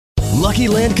Lucky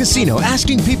Land Casino,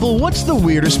 asking people, what's the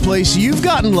weirdest place you've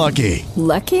gotten lucky?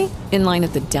 Lucky? In line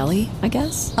at the deli, I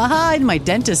guess? Aha, in my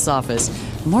dentist's office.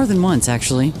 More than once,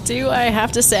 actually. Do I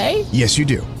have to say? Yes, you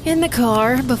do. In the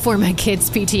car before my kids'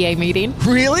 PTA meeting.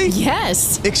 Really?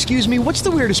 Yes. Excuse me, what's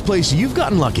the weirdest place you've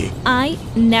gotten lucky? I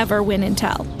never win and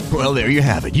tell. Well, there you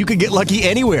have it. You can get lucky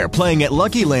anywhere, playing at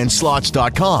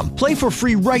LuckyLandSlots.com. Play for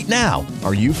free right now.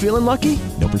 Are you feeling lucky?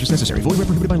 No purchase necessary. Void where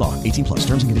prohibited by law. 18 plus.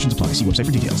 Terms and conditions apply. See website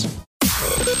for details.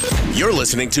 You're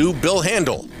listening to Bill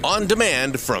Handel, on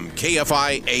demand from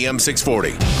KFI AM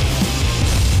 640.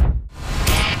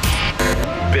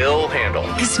 Bill Handel.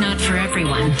 It's not for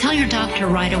everyone. Tell your doctor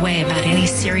right away about any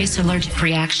serious allergic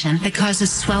reaction that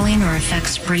causes swelling or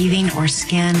affects breathing or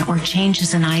skin or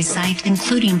changes in eyesight,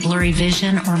 including blurry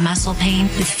vision or muscle pain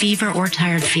with fever or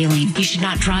tired feeling. You should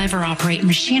not drive or operate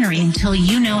machinery until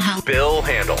you know how Bill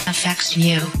Handel affects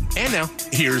you. And now,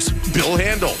 here's Bill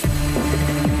Handel.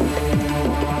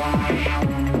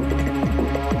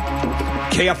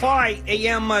 KFI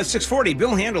AM 640,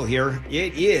 Bill Handel here.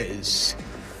 It is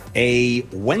a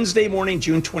Wednesday morning,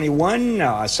 June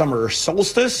 21, summer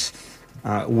solstice.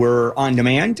 We're on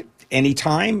demand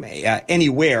anytime,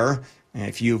 anywhere.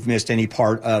 If you've missed any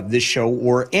part of this show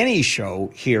or any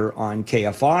show here on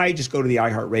KFI, just go to the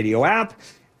iHeartRadio app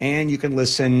and you can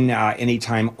listen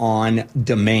anytime on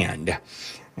demand.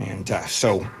 And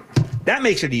so that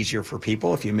makes it easier for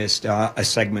people if you missed a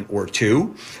segment or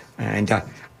two. And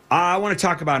I want to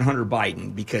talk about Hunter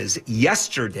Biden because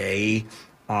yesterday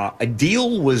a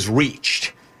deal was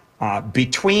reached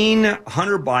between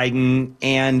Hunter Biden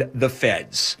and the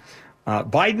feds.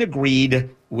 Biden agreed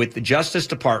with the Justice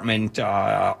Department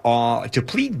to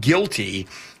plead guilty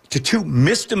to 2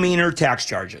 misdemeanor tax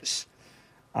charges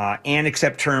and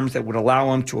accept terms that would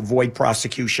allow him to avoid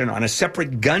prosecution on a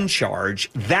separate gun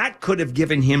charge that could have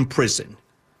given him prison.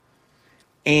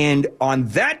 And on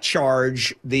that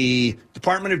charge, the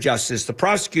Department of Justice, the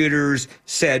prosecutors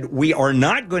said, we are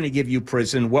not going to give you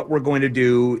prison. What we're going to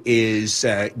do is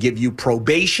give you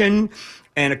probation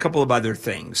and a couple of other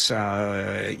things.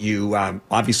 You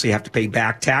obviously have to pay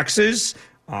back taxes,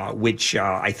 which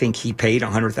I think he paid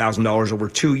 $100,000 over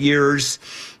 2 years.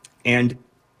 And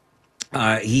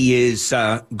he is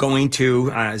going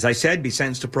to, as I said, be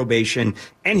sentenced to probation,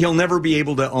 and he'll never be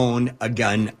able to own a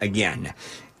gun again.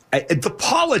 The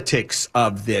politics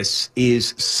of this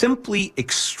is simply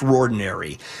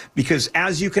extraordinary because,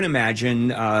 as you can imagine,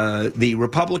 the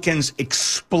Republicans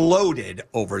exploded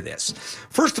over this.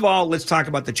 First of all, let's talk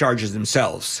about the charges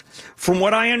themselves. From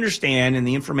what I understand and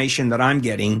the information that I'm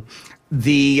getting,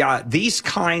 these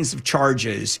kinds of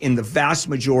charges in the vast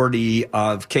majority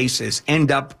of cases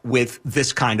end up with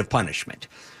this kind of punishment.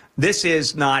 This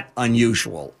is not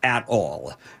unusual at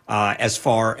all as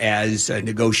far as a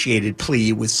negotiated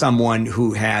plea with someone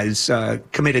who has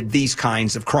committed these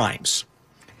kinds of crimes.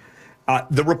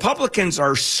 The Republicans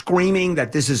are screaming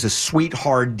that this is a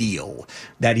sweetheart deal,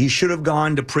 that he should have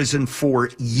gone to prison for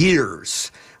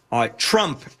years.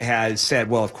 Trump has said,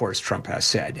 well, of course, Trump has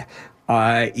said,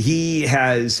 he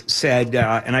has said,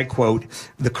 and I quote,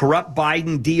 the corrupt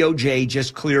Biden DOJ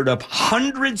just cleared up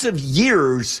hundreds of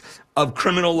years of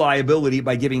criminal liability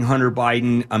by giving Hunter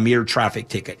Biden a mere traffic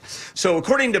ticket. So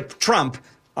according to Trump,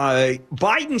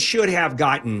 Biden should have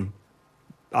gotten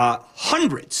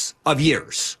hundreds of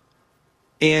years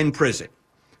in prison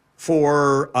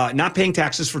for not paying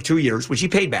taxes for 2 years, which he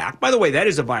paid back. By the way, that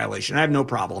is a violation. I have no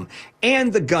problem.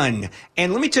 And the gun.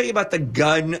 And let me tell you about the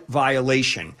gun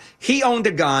violation. He owned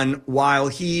a gun while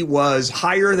he was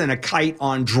higher than a kite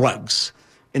on drugs,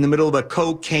 in the middle of a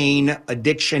cocaine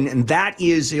addiction, and that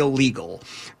is illegal.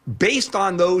 Based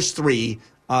on those three,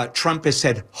 Trump has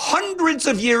said hundreds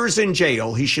of years in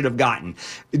jail he should have gotten.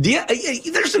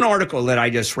 There's an article that I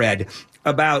just read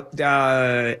about,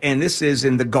 and this is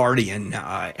in The Guardian,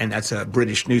 and that's a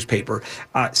British newspaper,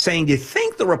 saying, do you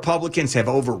think the Republicans have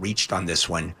overreached on this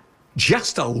one?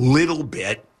 Just a little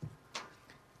bit.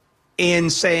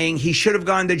 In saying he should have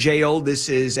gone to jail. This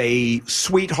is a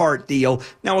sweetheart deal.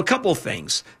 Now, a couple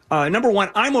things. Number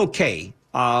one, I'm okay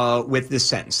with this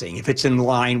sentencing if it's in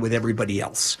line with everybody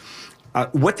else.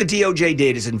 What the DOJ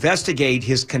did is investigate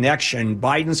his connection,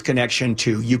 Biden's connection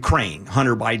to Ukraine,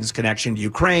 Hunter Biden's connection to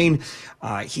Ukraine.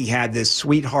 He had this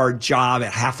sweetheart job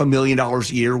at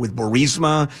 $500,000 a year with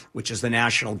Burisma, which is the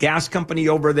national gas company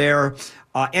over there,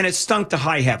 and it stunk to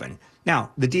high heaven.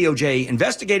 Now, the DOJ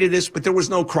investigated this, but there was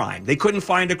no crime. They couldn't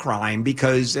find a crime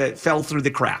because it fell through the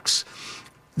cracks.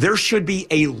 There should be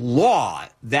a law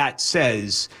that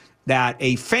says that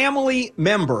a family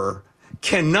member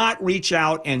cannot reach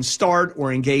out and start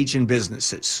or engage in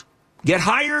businesses. Get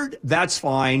hired, that's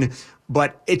fine,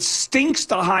 but it stinks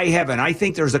to high heaven. I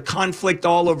think there's a conflict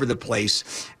all over the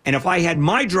place. And if I had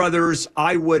my druthers,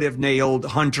 I would have nailed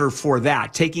Hunter for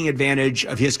that, taking advantage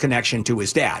of his connection to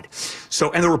his dad.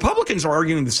 So, and the Republicans are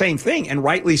arguing the same thing, and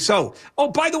rightly so. Oh,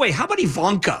 by the way, how about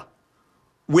Ivanka?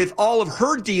 With all of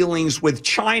her dealings with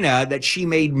China, that she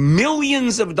made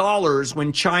millions of dollars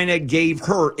when China gave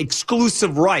her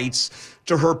exclusive rights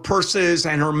to her purses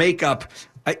and her makeup,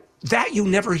 that you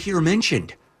never hear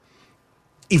mentioned.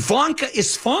 Ivanka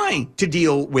is fine to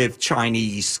deal with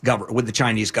the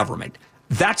Chinese government.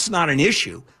 That's not an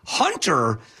issue.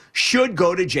 Hunter should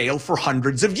go to jail for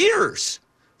hundreds of years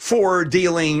for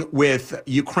dealing with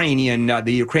the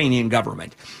Ukrainian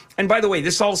government. And by the way,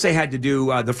 this also had to do,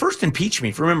 the first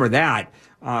impeachment, remember that,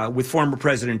 with former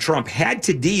President Trump, had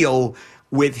to deal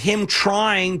with him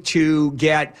trying to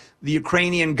get the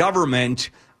Ukrainian government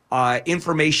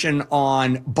information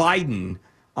on Biden,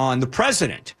 on the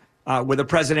president, where the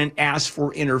president asked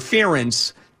for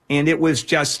interference. And it was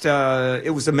just,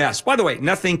 it was a mess. By the way,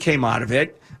 nothing came out of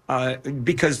it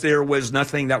because there was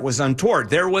nothing that was untoward.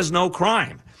 There was no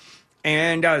crime.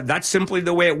 And that's simply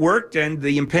the way it worked. And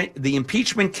the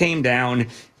impeachment came down.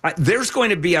 There's going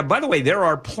to be, by the way, there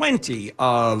are plenty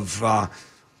of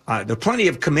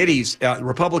committees,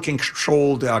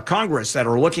 Republican-controlled Congress, that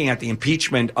are looking at the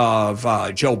impeachment of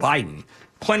Joe Biden.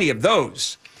 Plenty of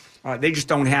those. They just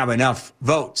don't have enough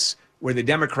votes, where the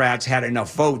Democrats had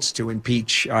enough votes to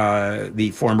impeach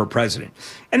the former president.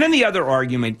 And then the other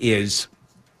argument is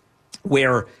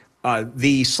where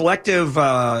the selective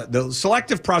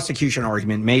prosecution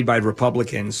argument made by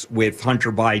Republicans with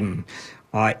Hunter Biden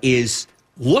is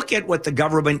look at what the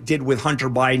government did with Hunter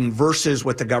Biden versus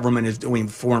what the government is doing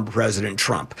with former President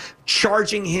Trump,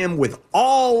 charging him with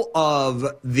all of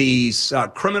these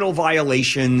criminal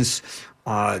violations,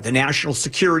 the national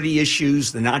security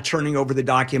issues, the not turning over the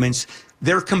documents.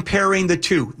 They're comparing the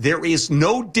two. There is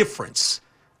no difference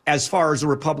as far as the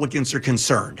Republicans are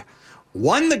concerned.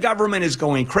 One, the government is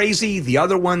going crazy. The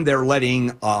other one, they're letting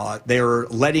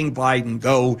Biden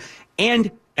go. And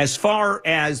as far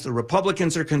as the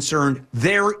Republicans are concerned,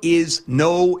 there is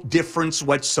no difference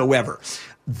whatsoever.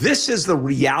 This is the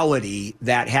reality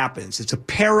that happens. It's a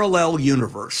parallel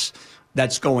universe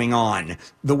that's going on,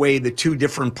 the way the two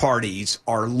different parties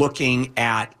are looking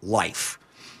at life.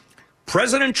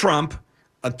 President Trump,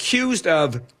 accused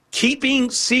of keeping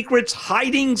secrets,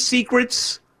 hiding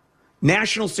secrets,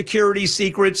 national security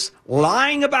secrets,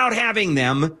 lying about having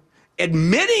them,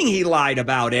 admitting he lied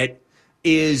about it,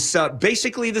 is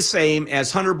basically the same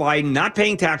as Hunter Biden not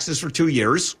paying taxes for 2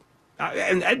 years.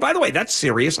 And by the way, that's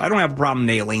serious. I don't have a problem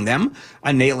nailing him.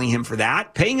 I'm nailing him for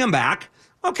that. Paying him back.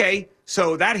 Okay,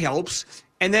 so that helps.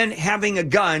 And then having a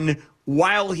gun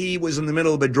while he was in the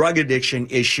middle of a drug addiction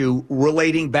issue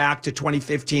relating back to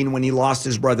 2015 when he lost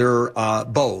his brother,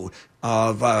 Bo,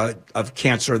 of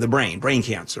cancer of the brain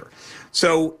cancer.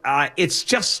 So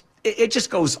it just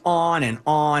goes on and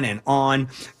on and on.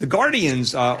 The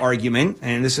Guardian's argument,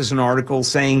 and this is an article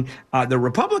saying the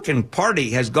Republican Party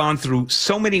has gone through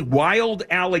so many wild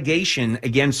allegations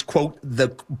against, quote, the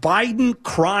Biden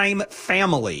crime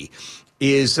family,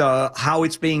 is how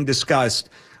it's being discussed.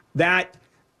 That,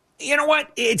 you know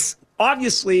what, it's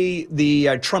obviously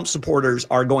the Trump supporters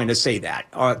are going to say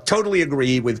that. Totally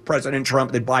agree with President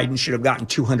Trump that Biden should have gotten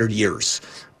 200 years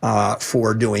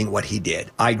for doing what he did.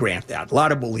 I grant that. A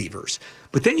lot of believers.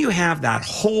 But then you have that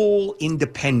whole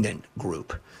independent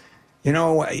group.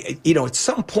 At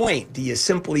some point, do you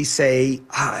simply say,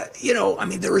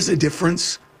 there is a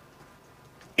difference?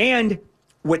 And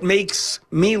what makes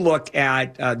me look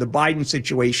at the Biden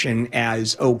situation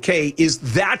as okay is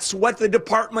that's what the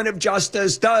Department of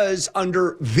Justice does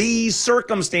under these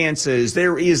circumstances.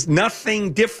 There is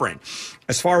nothing different.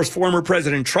 As far as former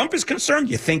President Trump is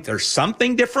concerned, you think there's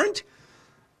something different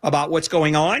about what's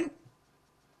going on?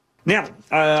 Now,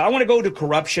 I want to go to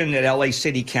corruption at LA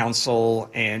City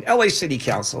Council, and LA City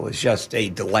Council is just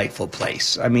a delightful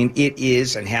place. I mean, it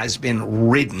is and has been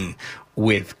ridden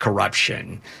with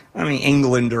corruption. I mean,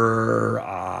 Englander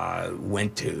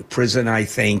went to prison, I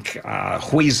think.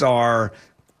 Huizar,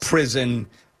 prison.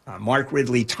 Mark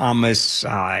Ridley Thomas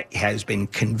has been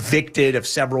convicted of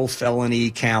several felony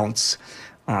counts.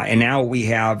 And now we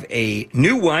have a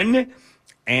new one.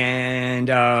 And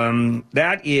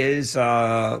that is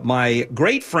my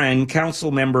great friend,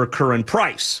 Council Member Curran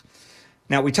Price.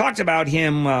 Now, we talked about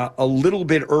him a little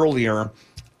bit earlier,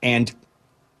 and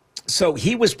so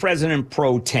he was president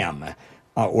pro tem,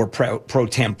 or pro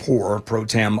tem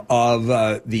of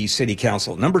the city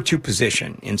council, number 2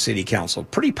 position in city council,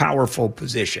 pretty powerful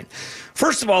position.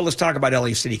 First of all, let's talk about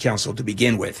LA City Council to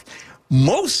begin with.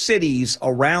 Most cities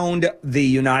around the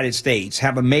United States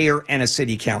have a mayor and a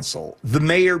city council, the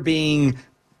mayor being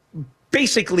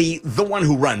basically the one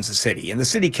who runs the city, and the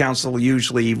city council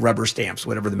usually rubber stamps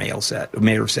whatever the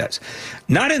mayor says.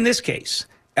 Not in this case.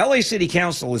 LA City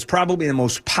Council is probably the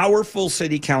most powerful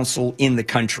city council in the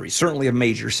country, certainly of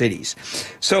major cities.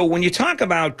 So when you talk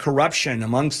about corruption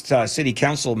amongst city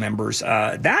council members,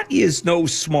 that is no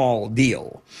small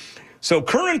deal. So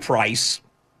Curran Price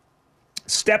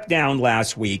stepped down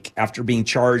last week after being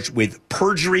charged with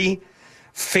perjury,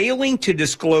 failing to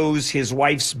disclose his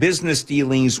wife's business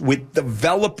dealings with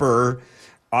developer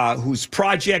whose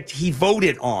project he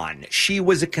voted on. She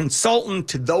was a consultant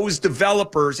to those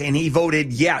developers, and he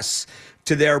voted yes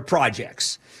to their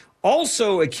projects.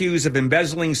 Also accused of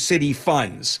embezzling city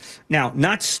funds. Now,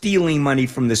 not stealing money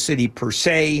from the city per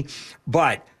se,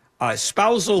 but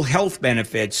spousal health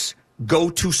benefits go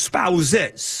to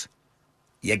spouses.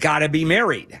 You got to be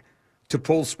married to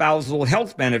pull spousal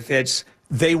health benefits.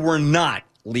 They were not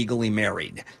legally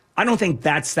married. I don't think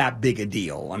that's that big a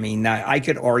deal. I mean, I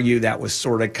could argue that was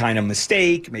sort of kind of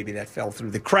mistake. Maybe that fell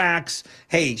through the cracks.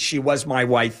 Hey, she was my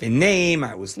wife in name.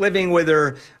 I was living with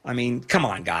her. I mean, come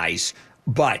on, guys.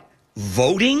 But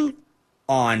voting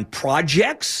on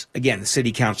projects, again, the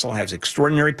city council has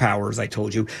extraordinary powers, I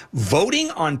told you. Voting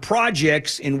on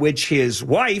projects in which his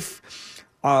wife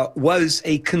was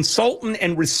a consultant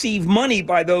and received money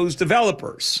by those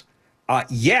developers.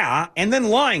 And then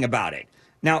lying about it.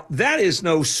 Now, that is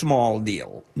no small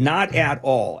deal, not at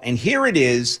all. And here it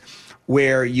is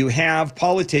where you have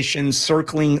politicians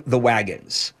circling the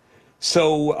wagons.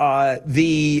 So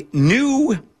the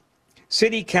new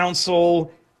city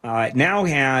council now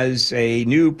has a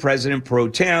new president pro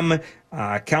tem,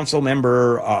 council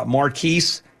member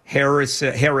Marquise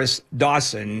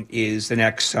Harris-Dawson is the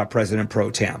next president pro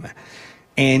tem.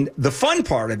 And the fun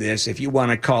part of this, if you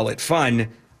want to call it fun,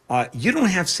 you don't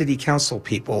have city council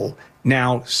people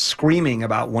now screaming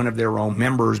about one of their own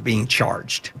members being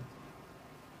charged.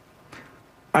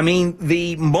 I mean,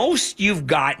 the most you've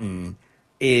gotten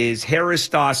is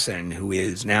Harris-Dawson, who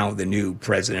is now the new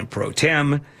president pro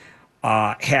tem,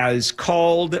 has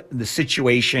called the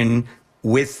situation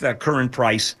with Curran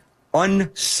Price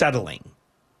unsettling.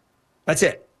 That's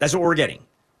it. That's what we're getting.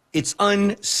 It's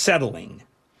unsettling.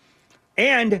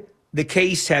 And the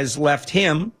case has left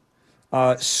him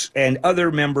and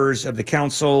other members of the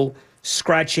council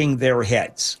scratching their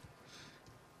heads.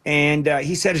 And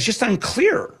he said, it's just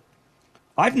unclear.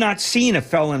 I've not seen a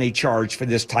felony charge for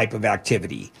this type of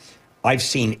activity. I've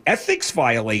seen ethics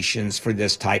violations for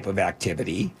this type of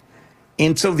activity.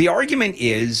 And so the argument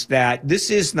is that this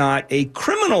is not a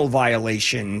criminal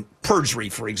violation, perjury,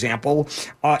 for example.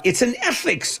 It's an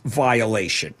ethics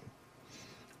violation.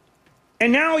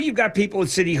 And now you've got people at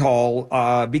City Hall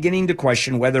beginning to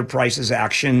question whether Price's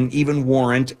action even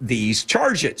warrant these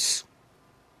charges.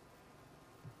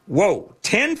 Whoa,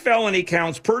 10 felony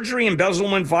counts, perjury,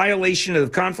 embezzlement, violation of the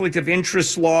conflict of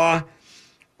interest law.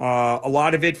 A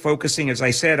lot of it focusing, as I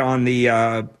said, on the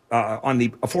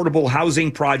affordable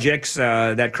housing projects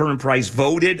that Curran Price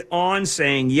voted on,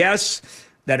 saying yes,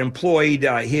 that employed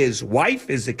his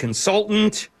wife as a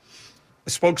consultant. A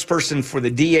spokesperson for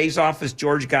the DA's office,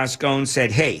 George Gascon,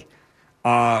 said, hey,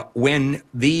 when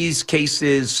these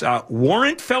cases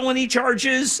warrant felony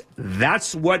charges,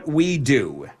 that's what we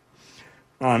do.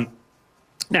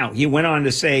 Now, he went on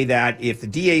to say that if the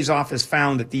DA's office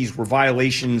found that these were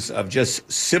violations of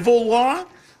just civil law,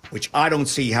 which I don't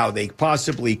see how they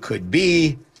possibly could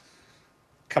be,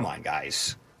 come on,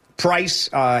 guys. Price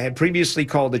had previously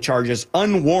called the charges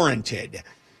unwarranted.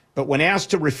 But when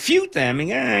asked to refute them,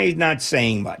 he's not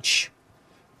saying much.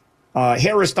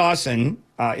 Harris-Dawson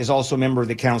is also a member of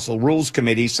the Council Rules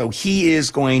Committee, so he is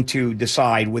going to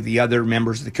decide with the other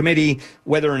members of the committee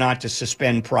whether or not to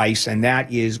suspend Price, and that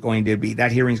hearing is going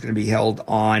to be held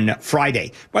on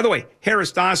Friday. By the way,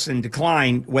 Harris-Dawson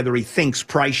declined whether he thinks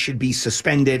Price should be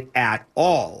suspended at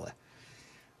all.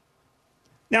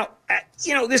 Now,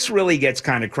 this really gets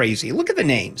kind of crazy. Look at the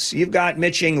names. You've got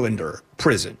Mitch Englander,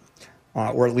 prison.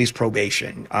 Or at least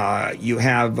probation. You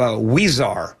have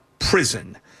Weezar,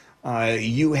 prison.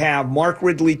 You have Mark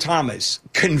Ridley Thomas,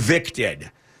 convicted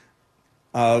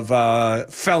of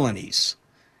felonies.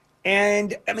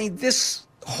 And, I mean, this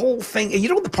whole thing, you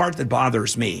know the part that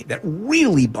bothers me, that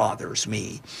really bothers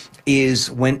me, is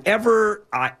whenever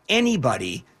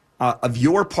anybody of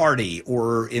your party,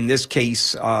 or in this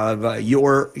case of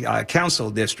your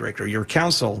council district or your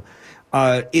council,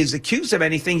 is accused of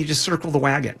anything, you just circle the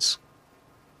wagons.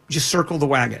 Just circle the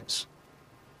wagons.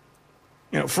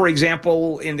 For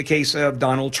example, in the case of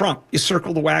Donald Trump, you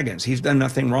circle the wagons. He's done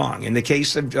nothing wrong. In the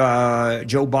case of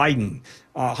Joe Biden,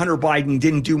 Hunter Biden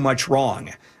didn't do much wrong.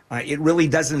 It really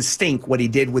doesn't stink what he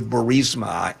did with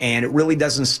Burisma, and it really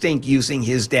doesn't stink using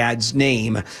his dad's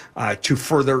name to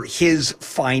further his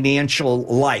financial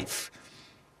life.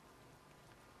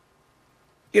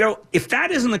 If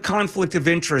that isn't a conflict of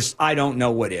interest, I don't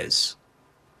know what is.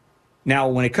 Now,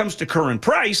 when it comes to current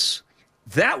price,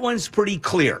 that one's pretty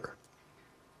clear.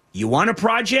 You want a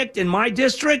project in my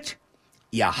district?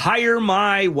 You hire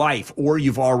my wife, or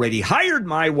you've already hired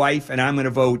my wife, and I'm going to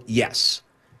vote yes.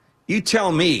 You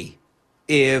tell me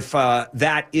if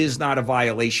that is not a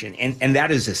violation, and that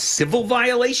is a civil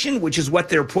violation, which is what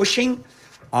they're pushing.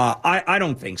 I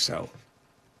don't think so.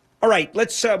 All right,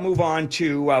 let's move on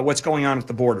to what's going on at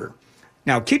the border.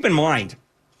 Now, keep in mind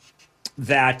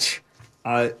that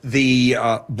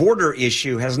the border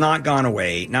issue has not gone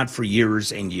away, not for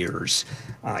years and years.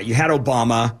 You had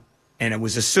Obama, and it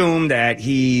was assumed that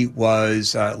he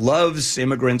loves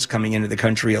immigrants coming into the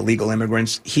country, illegal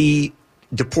immigrants. He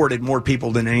deported more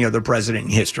people than any other president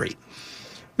in history.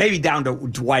 Maybe down to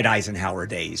Dwight Eisenhower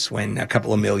days when a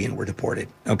couple of million were deported.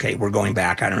 Okay, we're going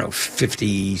back,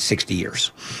 50, 60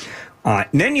 years.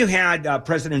 Then you had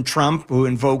President Trump, who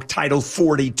invoked Title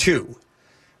 42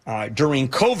 during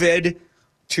COVID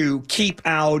to keep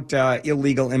out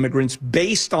illegal immigrants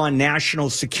based on national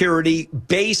security,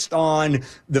 based on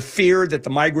the fear that the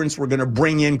migrants were going to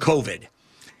bring in COVID.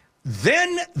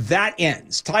 Then that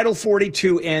ends. Title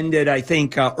 42 ended, I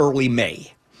think, early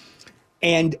May.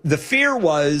 And the fear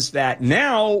was that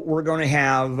now we're going to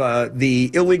have the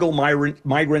illegal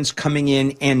migrants coming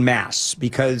in en masse,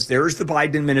 because there's the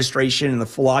Biden administration, and the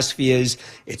philosophy is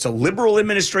it's a liberal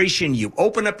administration. You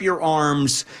open up your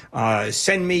arms,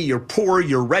 send me, you're poor,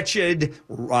 you're wretched.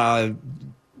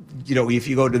 If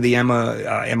you go to the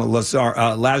Emma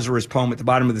Lazarus poem at the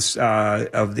bottom of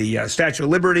the Statue of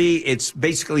Liberty, it's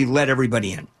basically let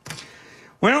everybody in.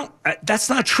 Well, that's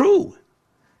not true.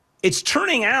 It's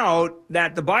turning out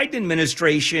that the Biden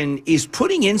administration is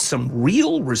putting in some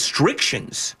real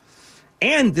restrictions.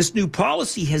 And this new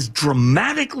policy has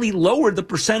dramatically lowered the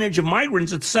percentage of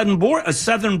migrants at the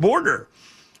southern border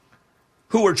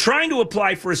who are trying to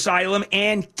apply for asylum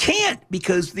and can't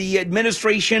because the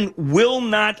administration will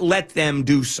not let them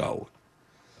do so.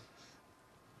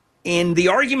 And the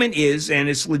argument is, and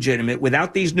it's legitimate,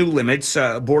 without these new limits,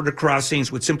 border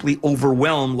crossings would simply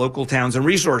overwhelm local towns and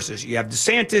resources. You have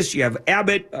DeSantis, you have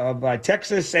Abbott of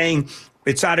Texas saying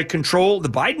it's out of control. The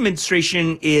Biden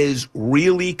administration is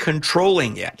really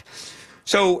controlling it.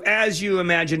 So as you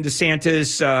imagine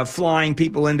DeSantis flying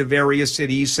people into various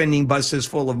cities, sending buses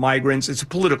full of migrants, it's a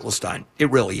political stunt. It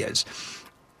really is.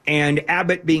 And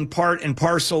Abbott being part and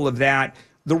parcel of that.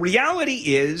 The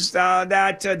reality is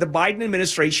that the Biden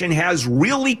administration has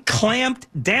really clamped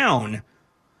down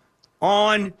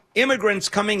on immigrants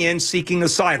coming in seeking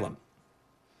asylum.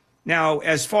 Now,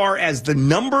 as far as the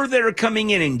number that are coming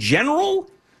in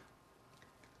general,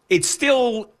 it's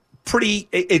still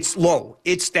it's low.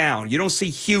 It's down. You don't see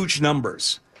huge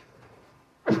numbers.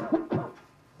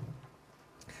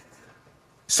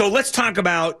 So let's talk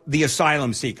about the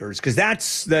asylum seekers, because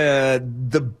that's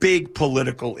the big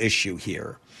political issue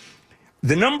here.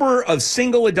 The number of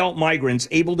single adult migrants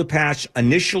able to pass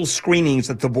initial screenings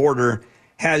at the border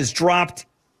has dropped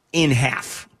in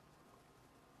half.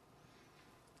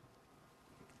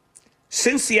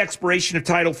 Since the expiration of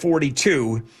Title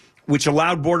 42, which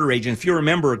allowed border agents, if you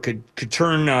remember, could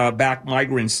turn back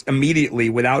migrants immediately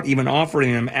without even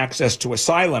offering them access to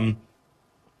asylum,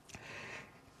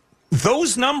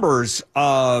 those numbers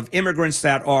of immigrants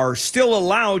that are still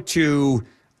allowed to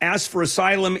ask for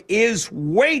asylum is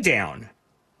way down.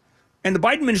 And the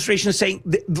Biden administration is saying,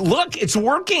 look, it's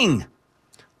working.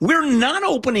 We're not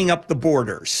opening up the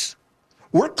borders.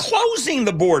 We're closing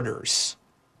the borders.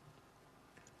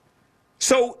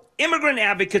 So immigrant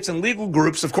advocates and legal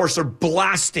groups, of course, are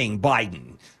blasting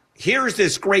Biden. Here's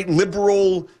this great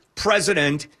liberal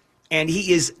president, and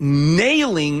he is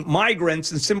nailing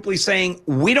migrants and simply saying,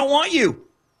 we don't want you.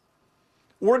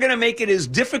 We're going to make it as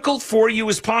difficult for you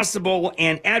as possible,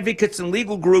 and advocates and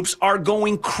legal groups are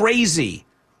going crazy.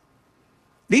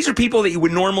 These are people that you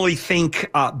would normally think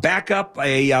back up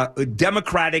a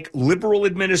Democratic liberal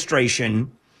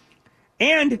administration,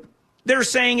 and they're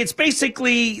saying it's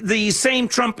basically the same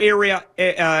Trump era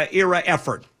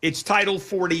effort. It's Title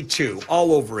 42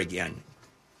 all over again.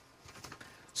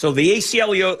 So the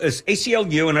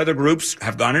ACLU and other groups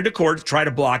have gone into court to try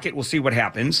to block it. We'll see what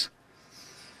happens.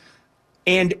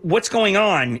 And what's going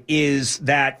on is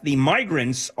that the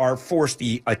migrants are forced,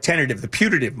 the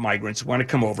putative migrants who want to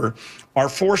come over, are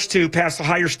forced to pass a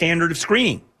higher standard of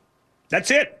screening. That's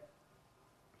it.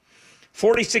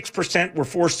 46% were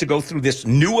forced to go through this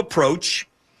new approach,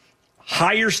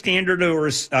 higher standard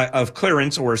of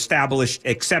clearance or established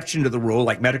exception to the rule,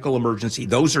 like medical emergency.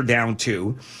 Those are down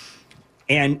too.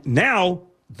 And now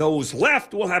those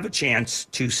left will have a chance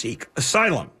to seek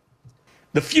asylum.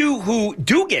 The few who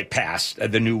do get past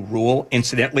the new rule,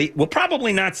 incidentally, will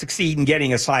probably not succeed in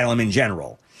getting asylum in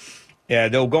general.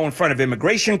 They'll go in front of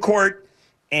immigration court,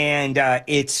 and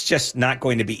it's just not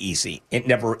going to be easy. It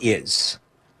never is.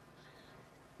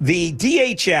 The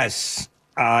DHS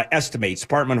estimates,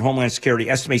 Department of Homeland Security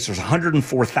estimates there's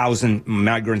 104,000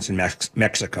 migrants in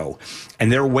Mexico,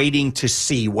 and they're waiting to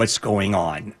see what's going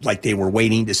on. Like they were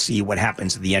waiting to see what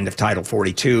happens at the end of Title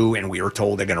 42, and we were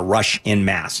told they're going to rush en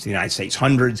masse to the United States,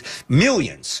 hundreds,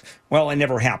 millions. Well, it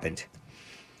never happened.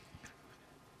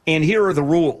 And here are the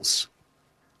rules.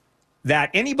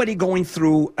 That anybody going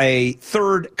through a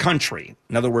third country,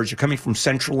 in other words, you're coming from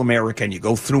Central America and you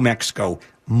go through Mexico,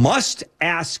 must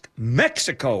ask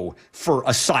Mexico for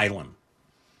asylum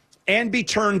and be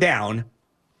turned down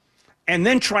and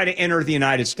then try to enter the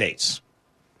United States,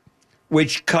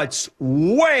 which cuts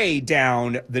way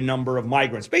down the number of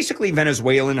migrants. Basically,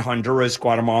 Venezuelan, Honduras,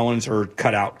 Guatemalans are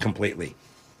cut out completely.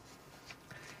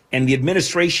 And the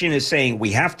administration is saying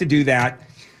we have to do that.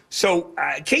 So,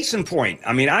 case in point,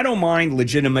 I mean, I don't mind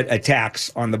legitimate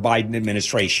attacks on the Biden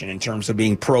administration in terms of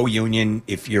being pro-union.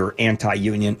 If you're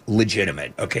anti-union,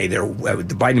 legitimate. Okay, the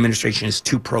Biden administration is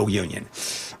too pro-union.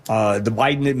 The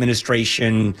Biden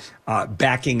administration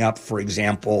backing up, for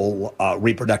example,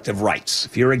 reproductive rights.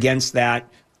 If you're against that,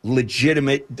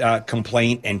 legitimate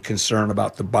complaint and concern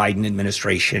about the Biden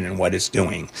administration and what it's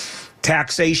doing.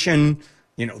 Taxation.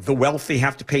 You know, the wealthy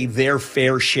have to pay their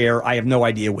fair share. I have no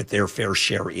idea what their fair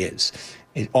share is.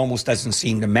 It almost doesn't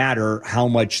seem to matter how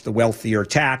much the wealthy are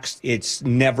taxed. It's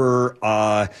never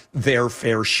their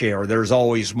fair share. There's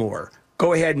always more.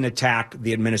 Go ahead and attack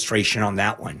the administration on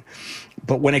that one.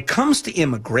 But when it comes to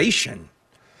immigration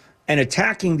and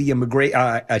attacking the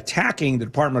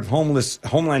Department of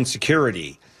Homeland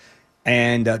Security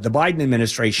and the Biden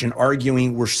administration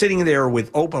arguing they're sitting there with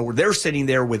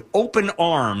open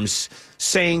arms,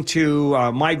 saying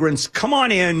to migrants, come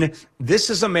on in, this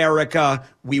is America,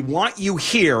 we want you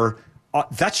here.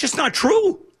 That's just not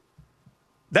true.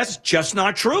 That's just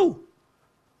not true.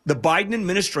 The Biden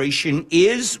administration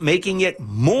is making it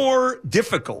more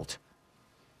difficult.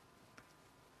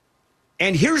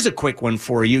 And here's a quick one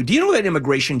for you. Do you know that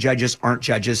immigration judges aren't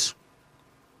judges?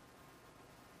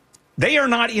 They are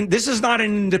not this is not an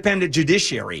independent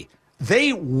judiciary.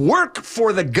 They work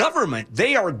for the government.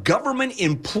 They are government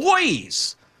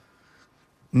employees.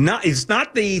 It's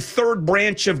not the third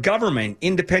branch of government,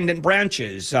 independent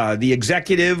branches, the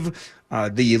executive,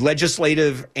 the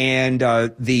legislative, and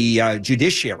the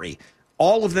judiciary,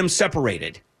 all of them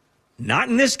separated. Not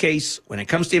in this case. When it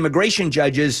comes to immigration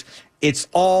judges, it's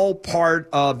all part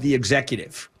of the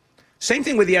executive. Same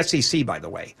thing with the SEC, by the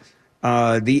way.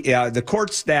 The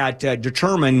courts that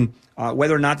determine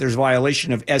whether or not there's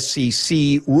violation of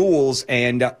SEC rules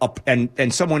and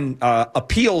someone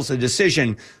appeals a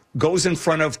decision goes in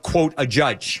front of, quote, a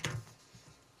judge,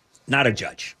 not a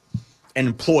judge, an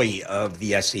employee of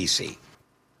the SEC.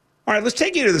 All right, let's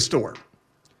take you to the store.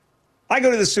 I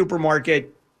go to the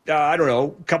supermarket, I don't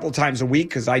know, a couple of times a week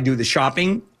because I do the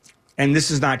shopping. And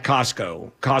this is not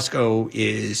Costco. Costco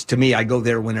is, to me, I go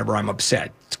there whenever I'm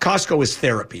upset. Costco is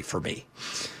therapy for me.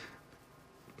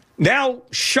 Now,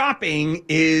 shopping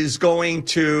is going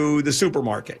to the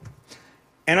supermarket.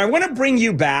 And I want to bring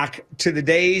you back to the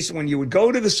days when you would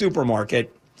go to the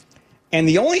supermarket, and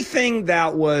the only thing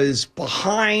that was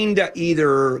behind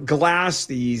either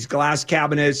these glass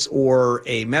cabinets, or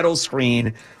a metal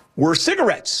screen were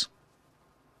cigarettes.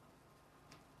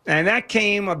 And that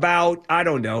came about, I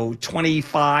don't know,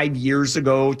 25 years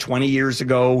ago, 20 years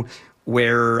ago,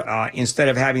 where instead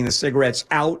of having the cigarettes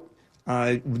out,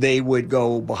 they would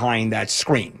go behind that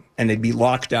screen and they'd be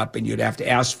locked up and you'd have to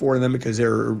ask for them because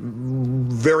they're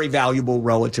very valuable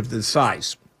relative to the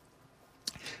size.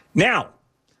 Now,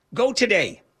 go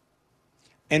today.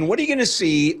 And what are you going to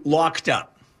see locked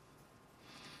up?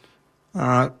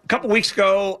 A couple weeks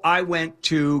ago, I went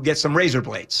to get some razor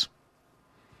blades.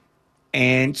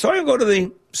 And so I go to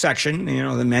the section,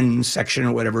 the men's section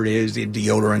or whatever it is, the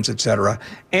deodorants, etc.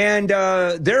 And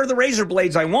there are the razor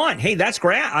blades I want. Hey, that's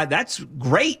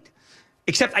great.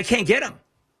 Except I can't get them.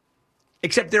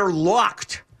 Except they're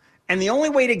locked. And the only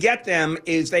way to get them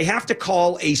is they have to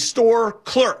call a store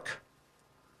clerk.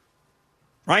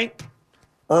 Right?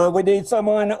 We need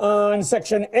someone on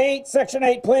Section 8. Section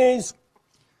 8, please.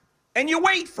 And you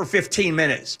wait for 15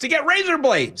 minutes to get razor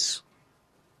blades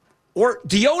or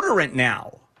deodorant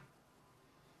now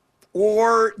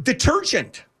or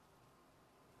detergent.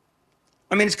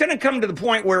 I mean, it's going to come to the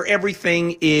point where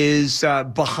everything is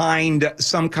behind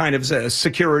some kind of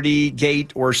security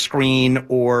gate or screen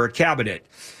or cabinet.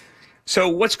 So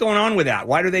what's going on with that?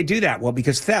 Why do they do that? Well,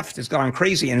 because theft has gone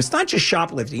crazy. And it's not just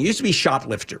shoplifting. It used to be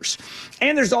shoplifters.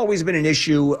 And there's always been an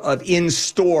issue of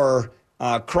in-store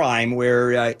crime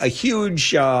where a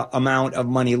huge amount of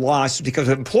money lost because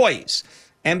of employees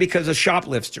and because of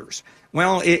shoplifters.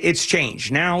 Well, it's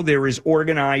changed. Now there is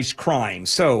organized crime.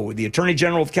 So the Attorney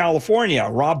General of California,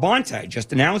 Rob Bonta,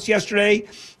 just announced yesterday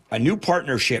a new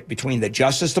partnership between the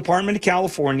Justice Department of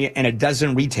California and a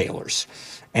dozen retailers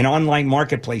and online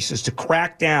marketplaces to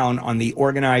crack down on the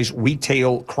organized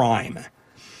retail crime.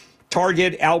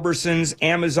 Target, Albertsons,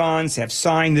 Amazons have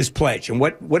signed this pledge. And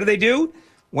what do they do?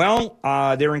 Well,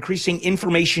 they're increasing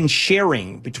information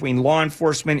sharing between law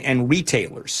enforcement and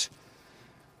retailers.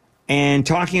 And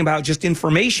talking about just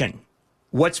information,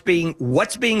 what's being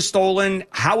stolen,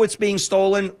 how it's being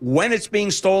stolen, when it's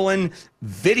being stolen,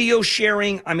 video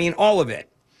sharing, I mean, all of it.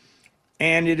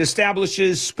 And it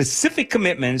establishes specific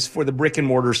commitments for the brick and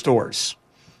mortar stores,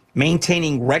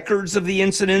 maintaining records of the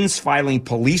incidents, filing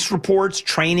police reports,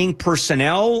 training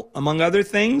personnel, among other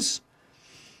things.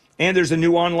 And there's a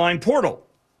new online portal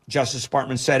Justice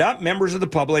Department set up. Members of the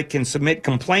public can submit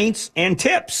complaints and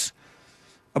tips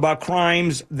about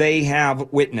crimes they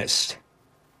have witnessed.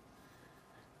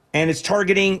 And it's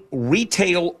targeting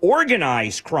retail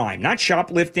organized crime, not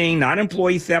shoplifting, not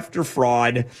employee theft or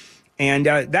fraud. And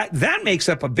that makes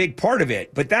up a big part of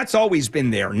it, but that's always been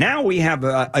there. Now we have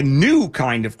a new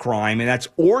kind of crime, and that's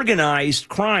organized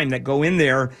crime that go in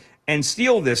there and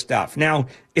steal this stuff. Now,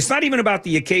 it's not even about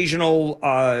the occasional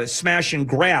smash and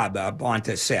grab,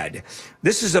 Bonta said.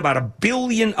 This is about a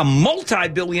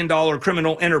multi-billion-dollar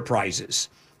criminal enterprises.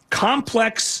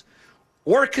 Complex,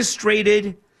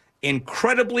 orchestrated,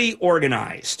 incredibly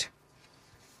organized.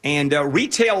 And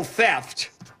retail theft,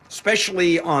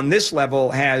 especially on this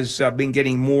level, has been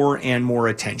getting more and more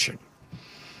attention.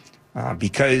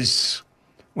 Because,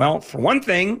 well, for one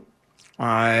thing,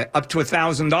 up to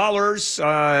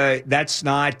 $1,000, that's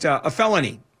not a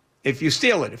felony if you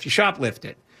steal it, if you shoplift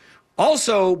it.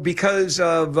 Also, because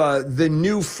of the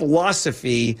new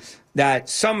philosophy that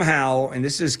somehow, and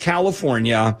this is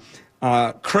California,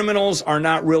 criminals are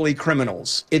not really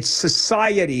criminals. It's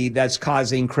society that's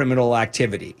causing criminal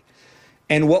activity.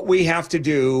 And what we have to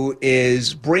do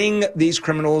is bring these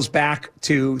criminals back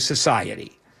to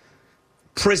society.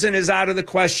 Prison is out of the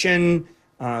question.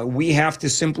 We have to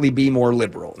simply be more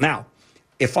liberal. Now,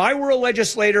 if I were a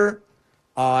legislator,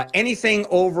 anything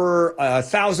over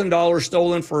 $1,000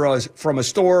 stolen from a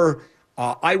store,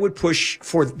 I would push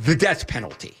for the death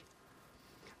penalty.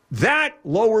 That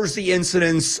lowers the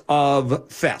incidence of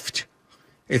theft.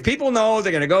 If people know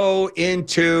they're going to go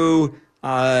into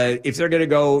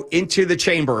the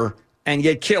chamber and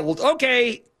get killed,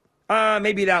 okay,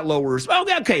 maybe that lowers. Well,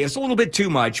 okay, it's a little bit too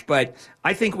much, but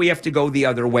I think we have to go the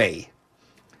other way.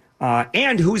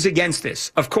 And who's against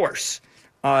this? Of course,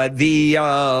 the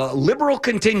liberal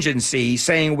contingency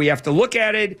saying we have to look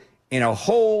at it in a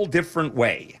whole different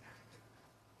way.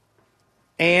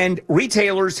 And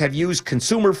retailers have used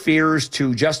consumer fears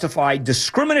to justify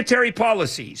discriminatory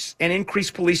policies and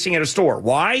increase policing at a store.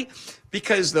 Why?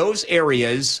 Because those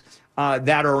areas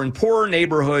that are in poorer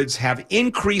neighborhoods have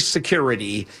increased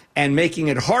security and making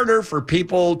it harder for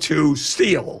people to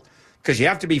steal, because you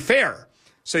have to be fair.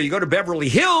 So you go to Beverly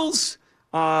Hills,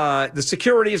 the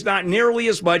security is not nearly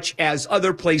as much as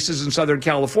other places in Southern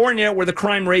California where the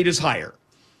crime rate is higher.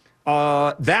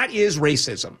 That is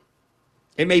racism.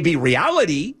 It may be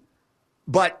reality,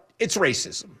 but it's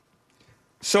racism.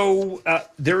 So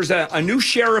there's a new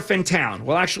sheriff in town.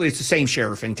 Well, actually, it's the same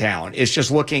sheriff in town. It's just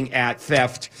looking at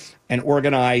theft and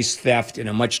organized theft in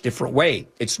a much different way.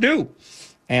 It's new.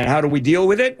 And how do we deal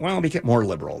with it? Well, we get more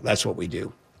liberal. That's what we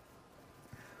do.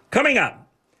 Coming up,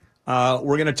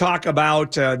 we're going to talk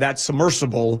about that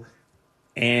submersible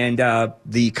and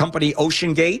the company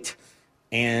OceanGate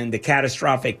and the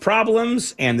catastrophic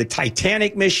problems and the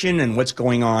Titanic mission and what's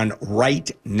going on right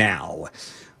now.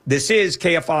 This is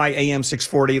KFI AM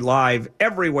 640 live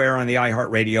everywhere on the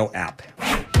iHeartRadio app.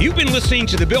 You've been listening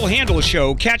to The Bill Handel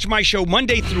Show. Catch my show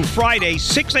Monday through Friday,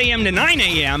 6 a.m. to 9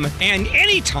 a.m. and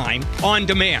anytime on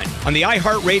demand on the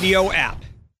iHeartRadio app.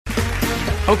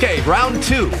 Okay, round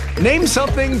two. Name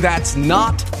something that's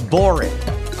not boring.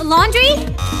 A laundry?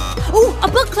 Ooh, a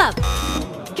book club.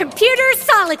 Computer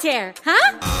solitaire,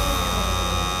 huh?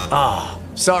 Ah,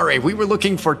 Sorry, we were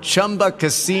looking for Chumba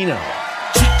Casino.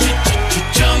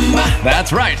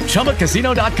 That's right.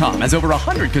 ChumbaCasino.com has over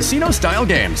 100 casino-style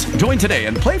games. Join today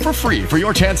and play for free for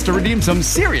your chance to redeem some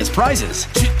serious prizes.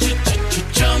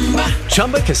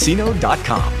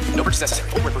 ChumbaCasino.com. No purchase necessary.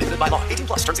 Void where prohibited by law. 18+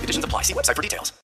 terms and conditions apply. See website for details.